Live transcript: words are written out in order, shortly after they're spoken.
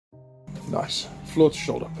Nice. Floor to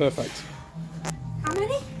shoulder. Perfect. How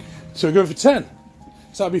many? So we're going for 10.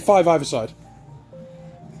 So that'd be 5 either side.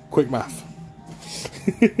 Quick math.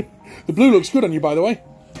 The blue looks good on you, by the way.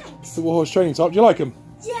 Thanks. The Warhorse Training top. Do you like them?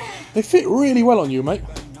 Yeah. They fit really well on you, mate.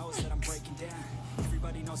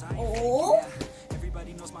 Oh.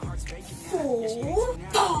 4,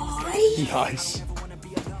 5. Nice.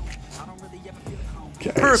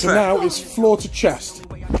 Okay, so now it's floor to chest.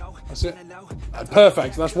 That's it.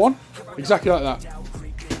 Perfect. That's 1. Exactly like that.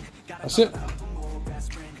 That's it.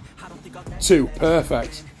 2.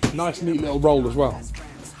 Perfect. Nice, neat little roll as well.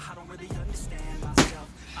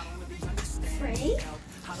 3.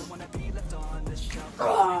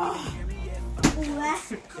 Oh.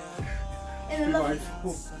 Left. In a lovely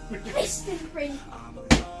twisted free.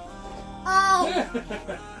 Oh.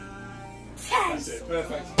 10. That's it.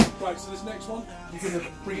 Perfect. Right, so this next one, you're going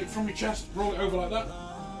to bring it from your chest, roll it over like that,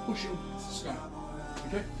 push it up to the sky.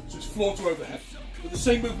 Okay? So it's floor to overhead. With the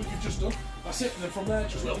same movement you've just done. That's it. And then from there,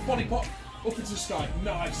 just a little body pop up into the sky.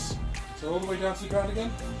 Nice. So all the way down to the ground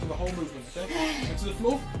again, to the whole movement. Okay? And to the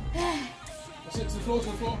floor. That's it. To the floor, to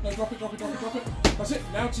the floor. No, drop it, drop it, drop it, drop it. That's it.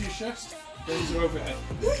 Now to your chest. Then to overhead.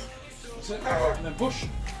 That's it. And then push. To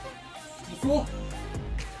the floor.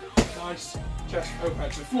 Nice. Chest,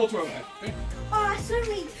 overhead. So floor to overhead. Okay? Oh, that's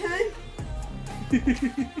only 2.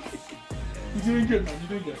 You're doing good, man. You're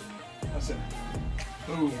doing good. That's it.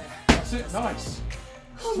 Boom. That's it. Nice.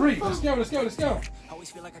 3. Let's go. Let's go. Let's go.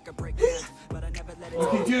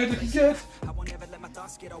 Looking good. Looking good.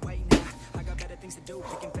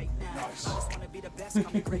 Nice.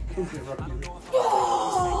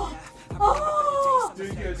 Oh.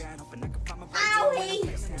 Doing good. Owie.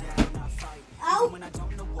 Oh.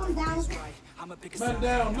 I'm down. Man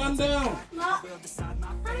down. Man down. What? How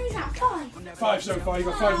many is that? 5? 5 so far. You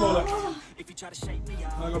got 5 more left.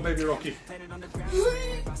 I got Baby Rocky.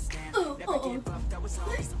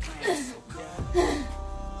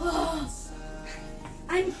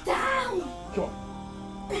 I'm down. Come on.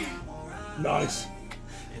 Nice.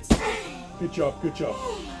 Good job. Good job.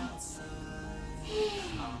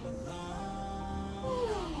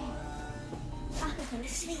 I could go to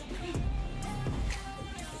sleep.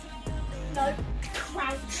 No.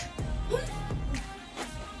 Crouch.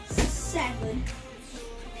 7.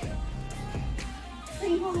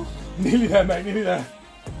 3 more. Nearly there, mate. Nearly there.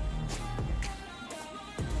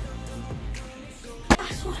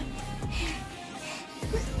 That's 1.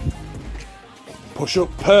 Push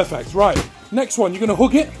up. Perfect. Right. Next one, you're going to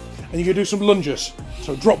hook it and you're going to do some lunges.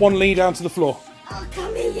 So drop one knee down to the floor. I'll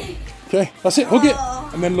come in you. Okay, that's it. Hook it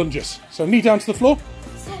and then lunges. So knee down to the floor.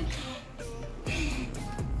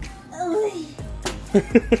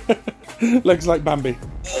 Legs like Bambi.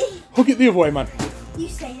 Hook it the other way, man. You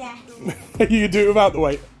stay there. You can do it without the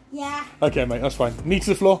weight. Yeah. Okay, mate, that's fine. Knee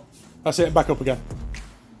to the floor. That's it. Back up again.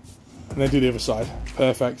 And then do the other side.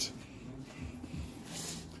 Perfect.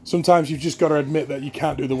 Sometimes you've just got to admit that you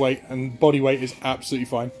can't do the weight, and body weight is absolutely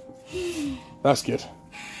fine. That's good.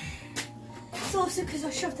 It's also because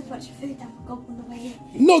I shoved a bunch of food down my gob on the way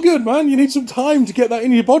in. Not good, man. You need some time to get that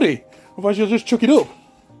in your body. Otherwise you'll just chuck it up.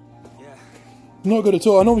 Not good at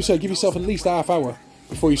all. I normally say give yourself at least half hour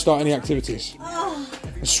before you start any activities.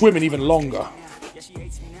 And swimming even longer. It's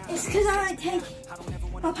because I like take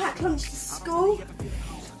my packed lunch to school.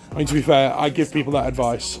 I mean, to be fair, I give people that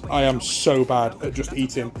advice. I am so bad at just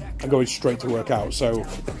eating and going straight to work out. So,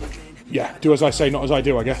 yeah, do as I say, not as I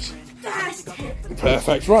do, I guess. That's it.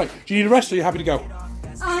 Perfect. Right. Do you need a rest or are you happy to go?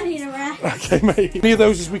 I need a rest. Okay, mate. Any of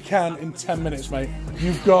those as we can in 10 minutes, mate.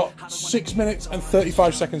 You've got 6 minutes and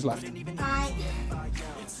 35 seconds left. Right.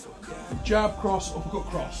 Jab, cross, uppercut,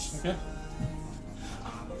 cross. Okay?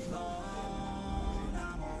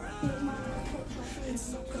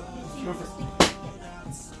 Go for it.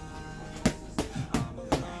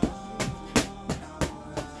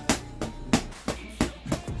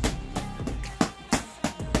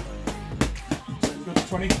 Go to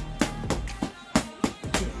 20.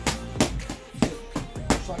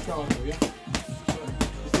 Slight guard though, yeah? So,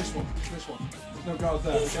 it's this one, this one. There's no guard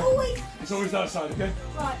there, okay? It's always that side, okay?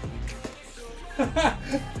 Right.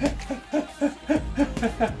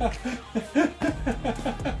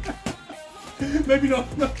 Maybe not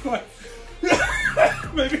quite.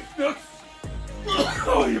 Maybe not.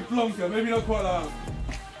 Oh, you plonker. Maybe not quite that.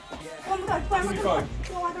 Oh my god, where am I 25. going?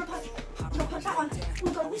 No, I don't touch. I'm going to touch that one. I'm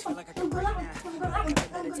going to go this one. I'm going to go that one. I'm going to go that one. I'm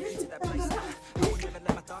going to go this one. I'm going to go that one.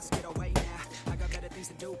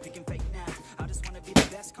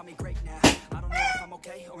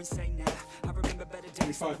 Give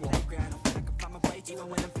me 5 more.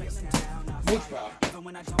 Much better.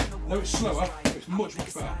 No, it's slower, but it's much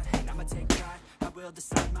better. I will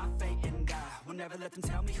decide my fate, and I will never let them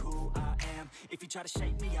tell me who I am. If you try to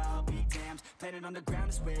shape me, I'll be damned. Planet on the ground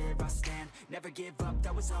is where I stand. Never give up,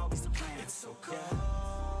 that was always the plan. It's so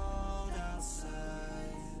cold outside,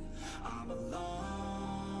 I'm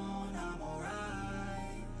alone, I'm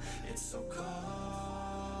alright. It's so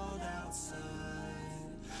cold outside,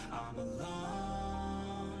 I'm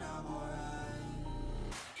alone, I'm alright.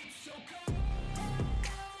 It's so cold.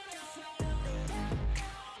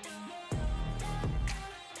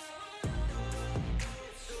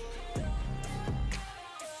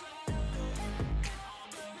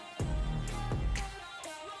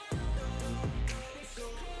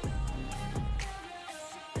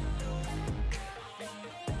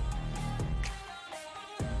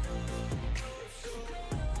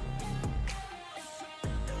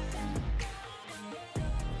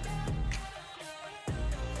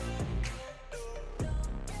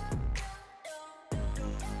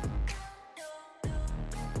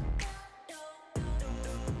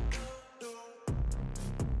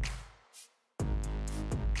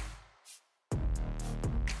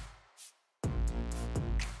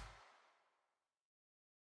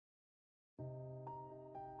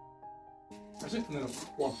 That's it, and then up.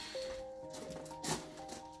 1.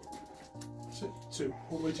 That's it. 2.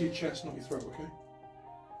 All the way to your chest, not your throat, okay?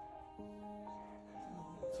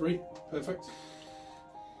 3. Perfect.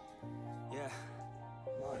 Yeah.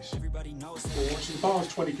 Nice. Everybody knows 4. So the bar's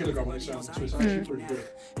 20 kilogram on its own, so it's actually pretty good.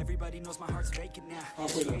 Everybody knows my heart's vacant now.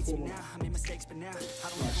 Halfway there, 4 more. I made mistakes, but now I don't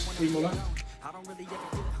Nice. ever 3 more left. I don't really ever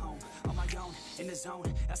feel at home. On my own, in the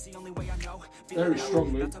zone. That's the only way I know. Very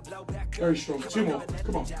strong, Luke. Very strong. 2 more.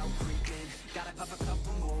 Come on. Gotta pop a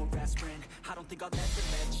couple more aspirin. I don't think I'll ever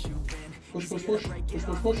let you in. Push, push, push. Push, push,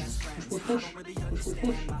 push. Push, push, push. Push, push,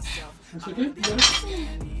 push. That's okay. You got it?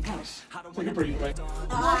 Nice. Take a breathe, mate.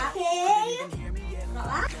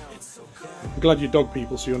 I'm glad you're dog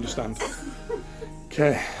people, so you understand.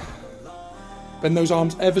 Okay. Bend those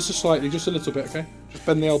arms ever so slightly, just a little bit, okay? Just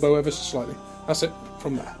bend the elbow ever so slightly. That's it.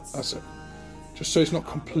 From there. That's it. Just so it's not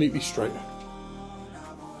completely straight.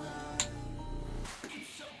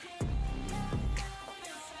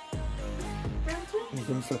 I'm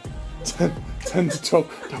going for 10 to 12.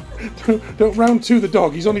 Don't round to the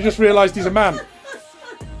dog. He's only just realised he's a man.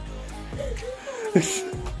 This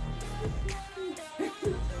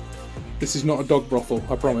is not a dog brothel,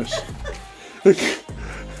 I promise.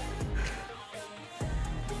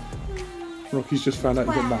 Rocky's just found out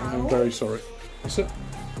he's a man. I'm very sorry. That's it.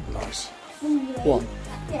 Nice. 1,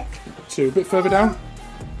 2. A bit further down.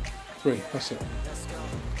 3. That's it.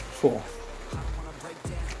 4.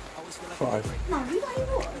 5.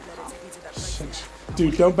 6.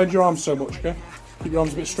 Dude, don't bend your arms so much, okay? Keep your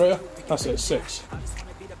arms a bit straighter. That's it. 6.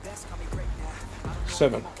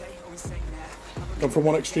 7. Gone from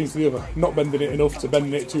one extreme to the other. Not bending it enough to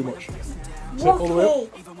bending it too much. That's it, all the way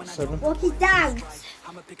up. 7. Walk it down.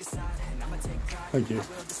 Thank you.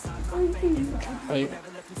 Hey,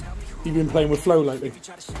 you've been playing with Flo lately?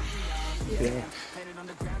 Yeah.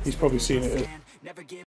 He's probably seen it.